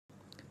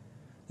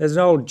There's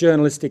an old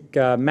journalistic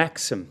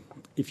maxim: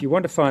 if you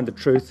want to find the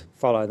truth,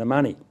 follow the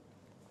money.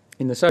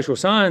 In the social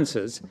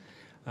sciences,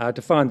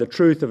 to find the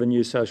truth of a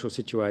new social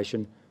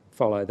situation,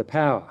 follow the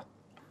power.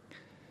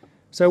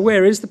 So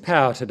where is the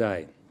power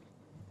today?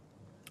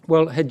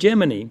 Well,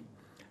 hegemony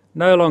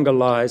no longer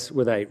lies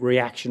with a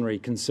reactionary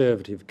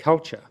conservative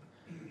culture.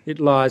 It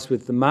lies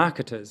with the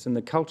marketers and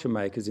the culture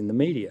makers in the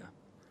media.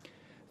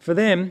 For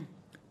them,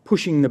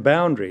 pushing the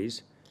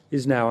boundaries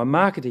is now a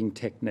marketing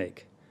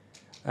technique.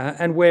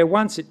 And where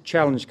once it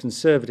challenged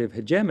conservative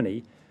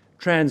hegemony,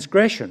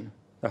 transgression,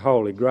 the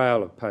holy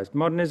grail of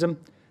postmodernism,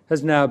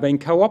 has now been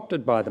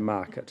co-opted by the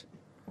market.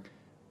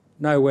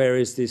 Nowhere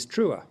is this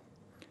truer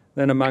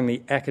than among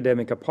the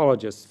academic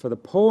apologists for the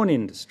porn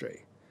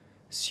industry,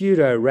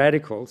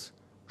 pseudo-radicals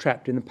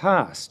trapped in the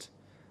past,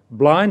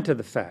 blind to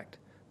the fact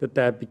that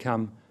they have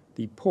become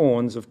the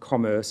pawns of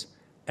commerce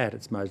at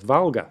its most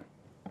vulgar.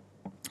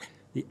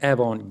 The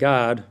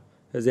avant-garde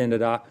has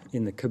ended up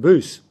in the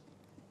caboose.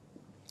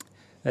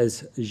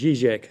 As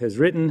Zizek has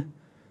written,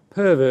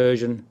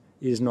 perversion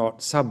is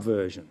not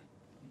subversion.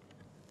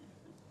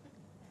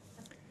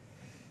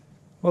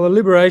 Well, the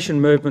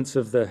liberation movements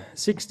of the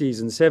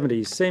 60s and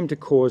 70s seemed to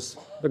cause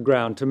the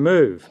ground to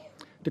move,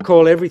 to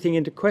call everything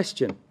into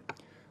question.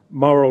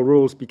 Moral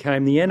rules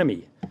became the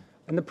enemy,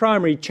 and the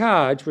primary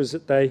charge was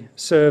that they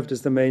served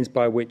as the means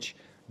by which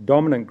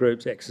dominant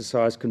groups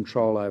exercised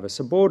control over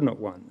subordinate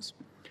ones.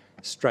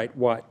 Straight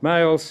white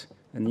males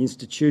and the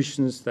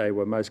institutions they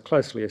were most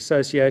closely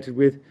associated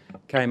with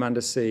came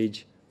under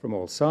siege from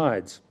all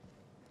sides.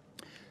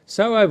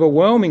 So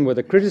overwhelming were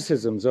the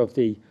criticisms of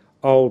the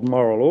old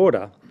moral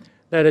order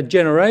that a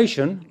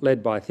generation,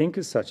 led by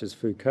thinkers such as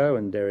Foucault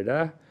and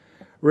Derrida,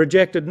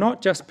 rejected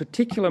not just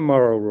particular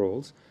moral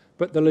rules,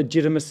 but the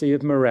legitimacy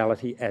of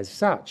morality as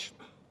such.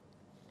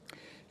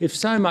 If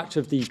so much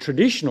of the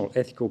traditional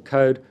ethical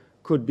code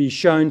could be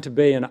shown to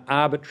be an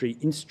arbitrary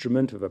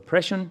instrument of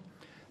oppression,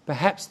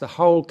 perhaps the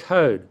whole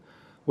code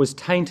was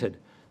tainted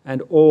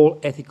and all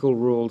ethical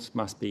rules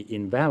must be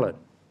invalid.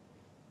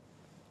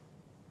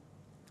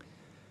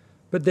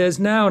 But there's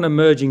now an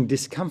emerging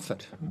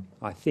discomfort,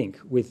 I think,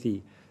 with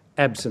the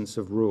absence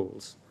of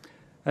rules.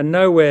 And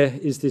nowhere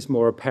is this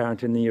more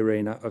apparent in the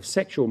arena of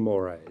sexual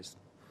mores.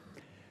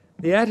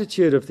 The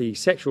attitude of the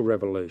sexual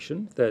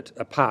revolution that,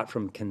 apart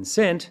from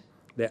consent,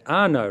 there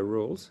are no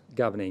rules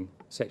governing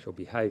sexual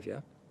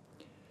behaviour,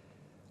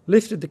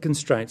 lifted the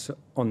constraints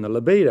on the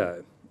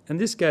libido,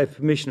 and this gave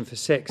permission for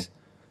sex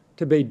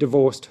to be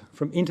divorced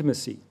from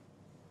intimacy,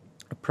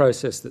 a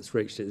process that's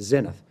reached its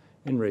zenith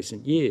in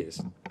recent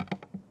years.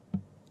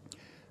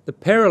 The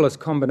perilous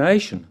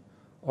combination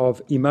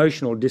of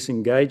emotional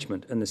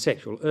disengagement and the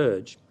sexual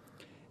urge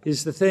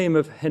is the theme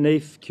of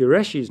Hanif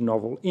Qureshi's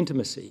novel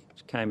Intimacy,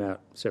 which came out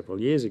several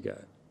years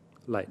ago,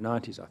 late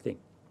 90s, I think.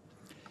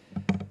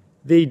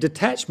 The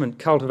detachment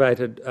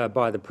cultivated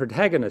by the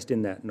protagonist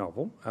in that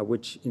novel,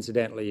 which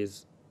incidentally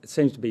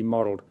seems to be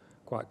modelled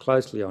quite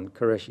closely on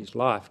Qureshi's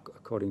life,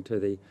 according to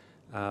the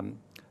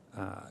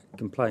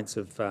complaints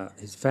of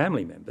his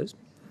family members.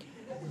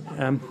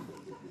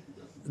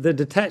 The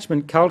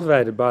detachment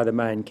cultivated by the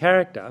main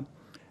character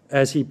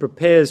as he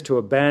prepares to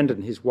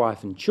abandon his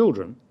wife and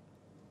children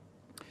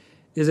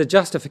is a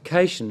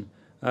justification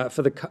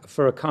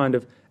for a kind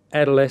of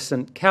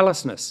adolescent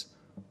callousness,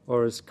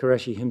 or as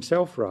Qureshi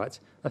himself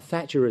writes, a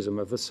Thatcherism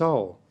of the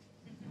soul.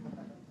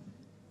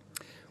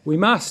 We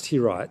must, he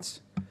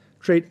writes,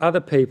 treat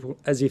other people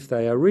as if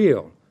they are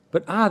real,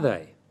 but are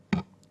they?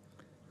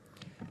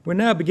 We're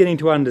now beginning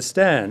to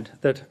understand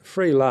that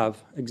free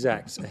love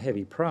exacts a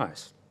heavy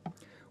price,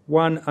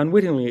 one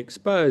unwittingly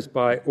exposed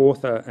by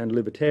author and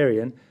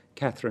libertarian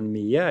Catherine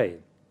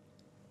Millet.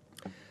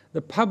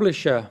 The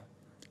publisher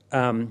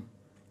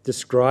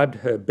described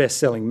her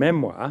best-selling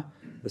memoir,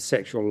 The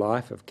Sexual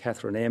Life of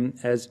Catherine M.,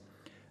 as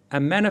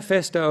a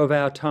manifesto of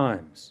our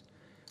times,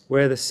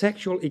 where the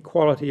sexual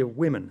equality of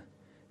women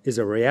is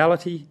a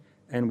reality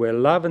and where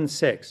love and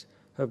sex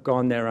have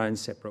gone their own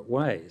separate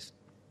ways.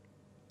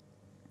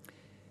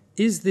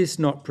 Is this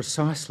not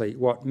precisely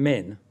what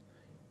men,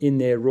 in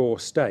their raw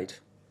state,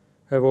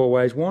 have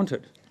always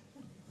wanted?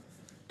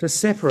 To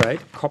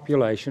separate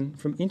copulation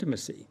from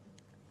intimacy?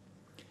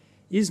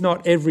 Is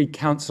not every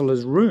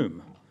counsellor's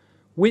room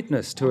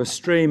witness to a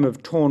stream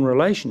of torn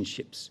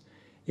relationships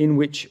in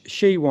which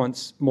she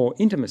wants more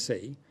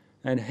intimacy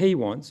and he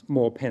wants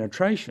more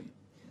penetration?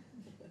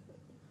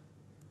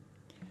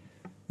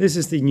 This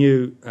is the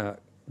new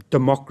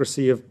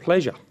democracy of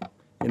pleasure,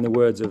 in the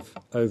words of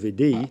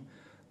Ovidie,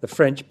 the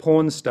French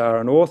porn star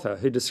and author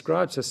who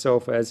describes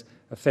herself as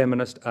a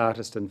feminist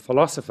artist and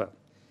philosopher.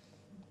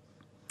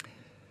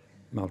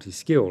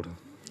 Multi-skilled.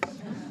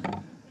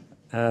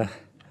 The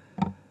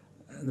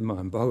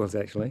mind boggles,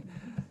 actually.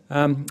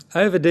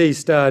 Ovidie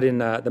starred in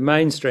the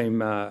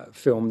mainstream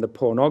film The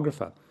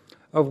Pornographer,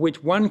 of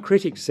which one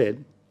critic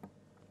said,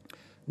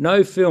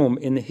 "No film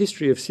in the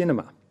history of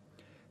cinema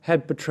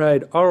had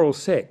portrayed oral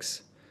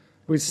sex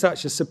with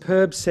such a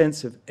superb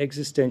sense of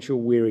existential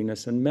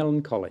weariness and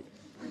melancholy."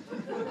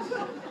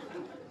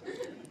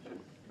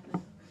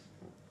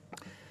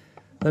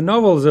 The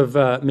novels of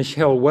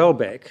Michel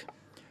Houellebecq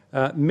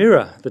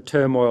mirror the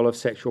turmoil of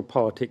sexual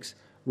politics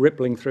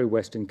rippling through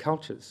Western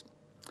cultures.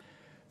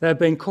 They've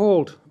been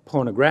called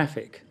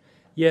pornographic,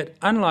 yet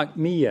unlike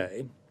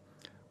Millet,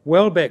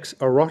 Houellebecq's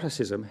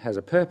eroticism has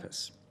a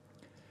purpose.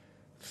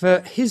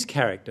 For his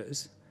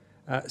characters,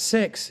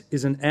 sex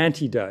is an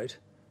antidote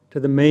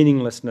to the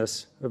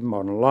meaninglessness of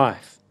modern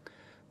life,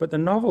 but the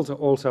novels are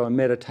also a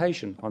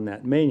meditation on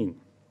that meaning,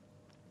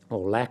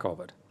 or lack of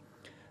it.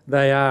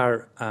 They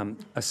are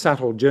a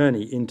subtle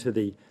journey into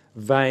the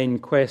vain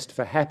quest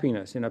for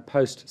happiness in a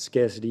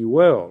post-scarcity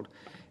world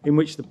in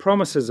which the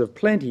promises of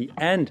plenty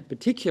and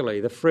particularly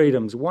the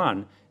freedoms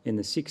won in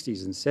the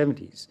 60s and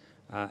 70s,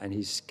 and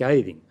he's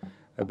scathing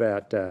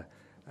about the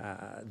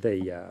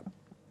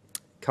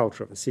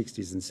culture of the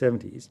 60s and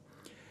 70s,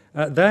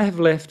 they have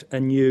left a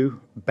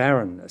new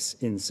barrenness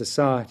in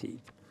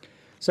society.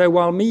 So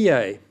while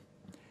Millet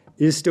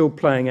is still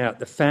playing out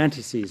the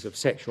fantasies of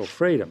sexual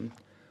freedom,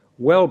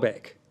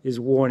 Houellebecq is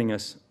warning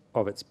us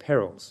of its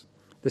perils.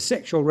 The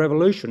sexual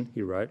revolution,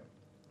 he wrote,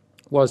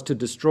 was to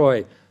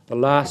destroy the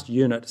last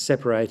unit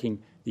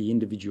separating the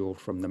individual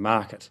from the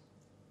market.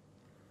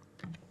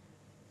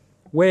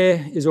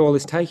 Where is all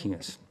this taking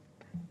us?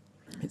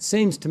 It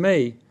seems to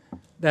me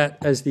that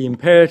as the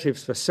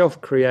imperatives for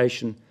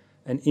self-creation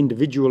and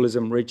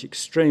individualism reach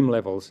extreme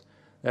levels,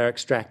 they're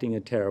extracting a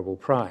terrible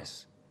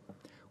price.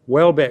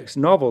 Houellebecq's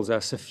novels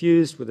are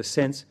suffused with a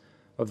sense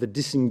of the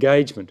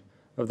disengagement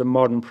of the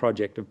modern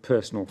project of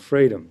personal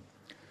freedom.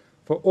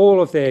 For all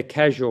of their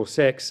casual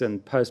sex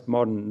and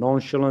postmodern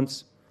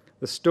nonchalance,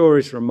 the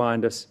stories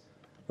remind us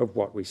of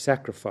what we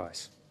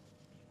sacrifice.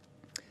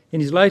 In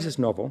his latest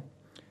novel,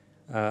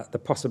 The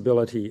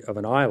Possibility of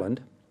an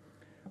Island,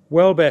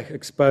 Houellebecq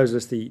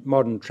exposes the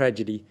modern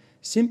tragedy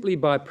simply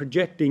by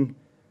projecting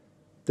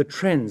the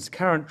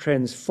current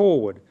trends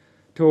forward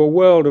to a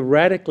world of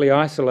radically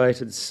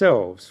isolated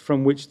selves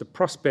from which the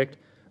prospect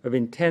of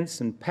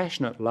intense and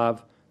passionate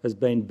love has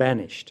been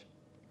banished.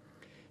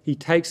 He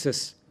takes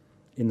us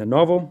in the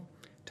novel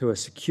to a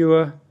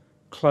secure,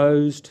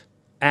 closed,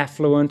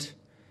 affluent,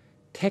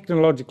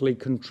 technologically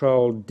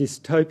controlled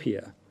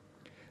dystopia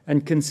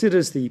and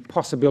considers the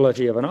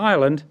possibility of an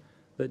island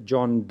that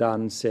John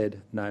Donne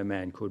said no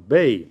man could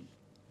be.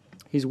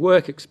 His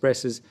work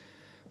expresses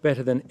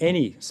better than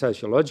any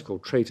sociological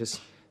treatise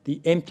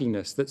the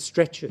emptiness that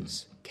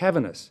stretches,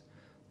 cavernous,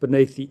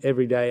 beneath the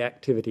everyday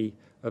activity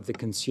of the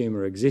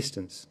consumer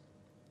existence.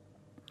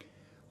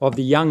 Of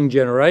the young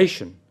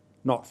generation,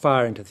 not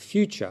far into the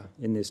future,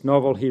 in this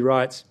novel, he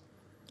writes,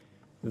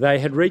 "They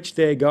had reached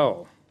their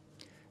goal.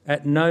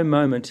 At no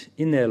moment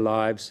in their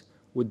lives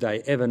would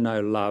they ever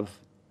know love.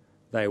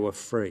 They were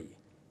free."